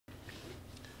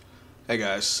Hey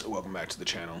guys, welcome back to the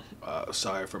channel.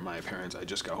 Sorry for my appearance, I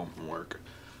just got home from work.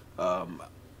 I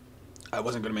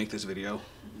wasn't going to make this video,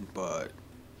 but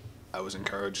I was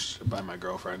encouraged by my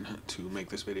girlfriend to make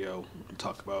this video and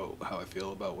talk about how I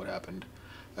feel about what happened,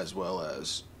 as well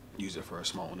as use it for a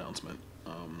small announcement.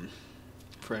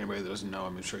 For anybody that doesn't know,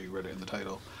 I'm sure you read it in the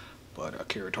title, but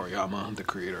Akira Toriyama, the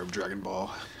creator of Dragon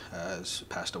Ball, has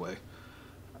passed away.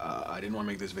 I didn't want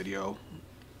to make this video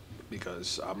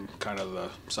because I'm kind of the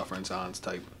suffer in silence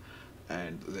type,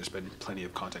 and there's been plenty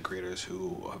of content creators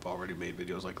who have already made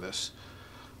videos like this.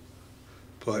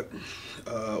 But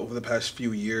over the past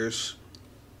few years,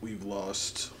 we've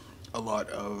lost a lot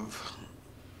of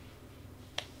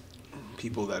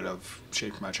people that have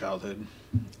shaped my childhood.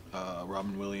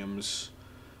 Robin Williams,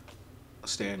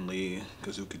 Stan Lee,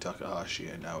 Kazuki Takahashi,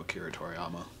 and now Akira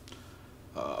Toriyama.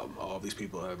 All of these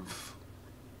people have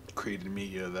created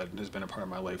media that has been a part of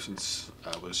my life since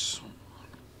I was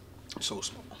so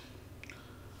small.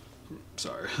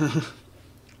 Sorry.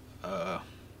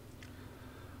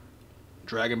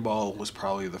 Dragon Ball was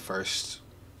probably the first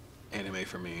anime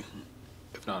for me,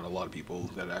 if not a lot of people,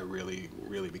 that I really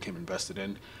became invested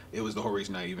in. It was the whole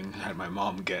reason I even had my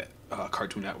mom get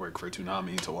Cartoon Network for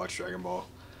Toonami to watch Dragon Ball.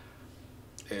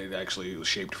 It actually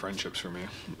shaped friendships for me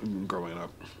growing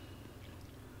up.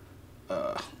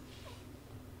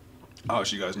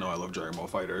 As you guys know, I love Dragon Ball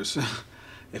Fighters.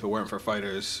 If it weren't for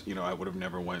Fighters, you know, I would have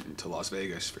never went to Las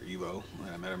Vegas for Evo.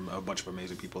 I met a bunch of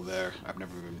amazing people there.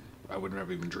 I would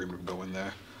never even dreamed of going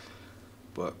there.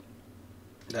 But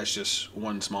that's just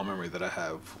one small memory that I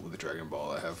have with the Dragon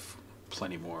Ball. I have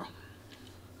plenty more.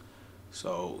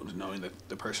 So knowing that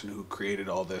the person who created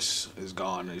all this is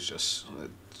gone it just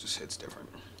hits different.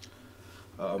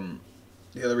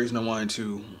 The other reason I wanted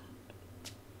to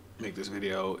make this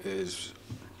video is,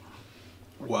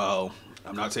 well,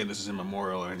 I'm not saying this is in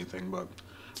memorial or anything, but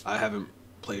I haven't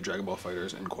played Dragon Ball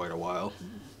Fighters in quite a while,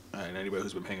 and anybody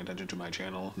who's been paying attention to my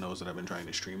channel knows that I've been trying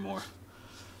to stream more.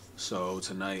 So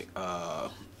tonight,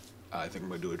 I think I'm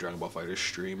gonna do a Dragon Ball Fighters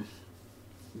stream,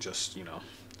 just, you know,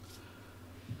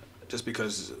 just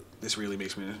because this really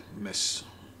makes me miss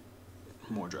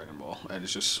more Dragon Ball, and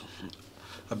it's just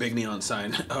a big neon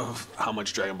sign of how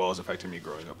much Dragon Ball has affected me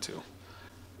growing up too.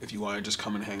 If you want to just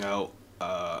come and hang out,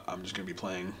 I'm just going to be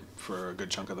playing for a good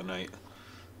chunk of the night.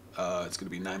 It's going to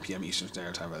be 9 p.m. Eastern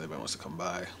Standard Time if anybody wants to come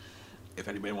by. If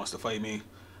anybody wants to fight me,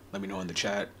 let me know in the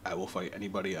chat. I will fight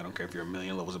anybody. I don't care if you're a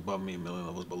million levels above me, a million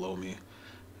levels below me.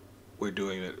 We're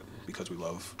doing it because we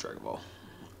love Dragon Ball.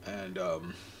 And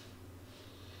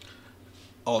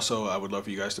also, I would love for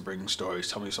you guys to bring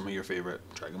stories. Tell me some of your favorite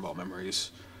Dragon Ball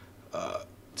memories.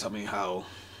 Tell me how,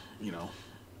 you know,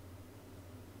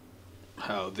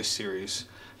 how this series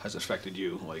has affected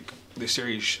you. Like, this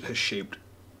series has shaped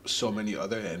so many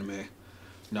other anime.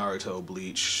 Naruto,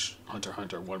 Bleach, Hunter x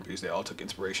Hunter, One Piece, they all took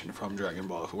inspiration from Dragon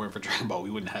Ball. If it weren't for Dragon Ball, we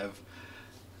wouldn't have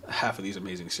half of these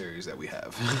amazing series that we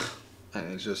have.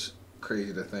 And it's just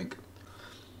crazy to think.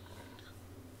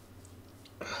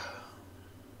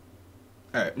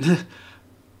 Alright.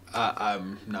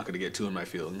 I'm not going to get too in my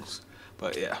feelings.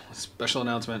 But yeah, special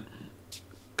announcement.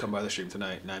 Come by the stream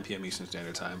tonight, 9 p.m. Eastern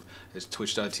Standard Time. It's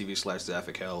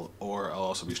twitch.tv/ZaphicHell, or I'll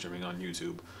also be streaming on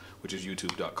YouTube, which is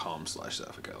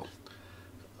youtube.com/ZaphicHell.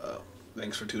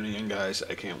 Thanks for tuning in, guys.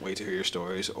 I can't wait to hear your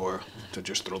stories, or to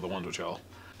just throw the ones with y'all.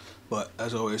 But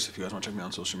as always, if you guys want to check me out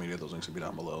on social media, those links will be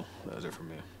down below. That is it from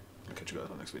me. I'll catch you guys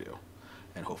on the next video,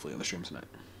 and hopefully in the stream tonight.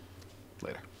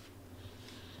 Later.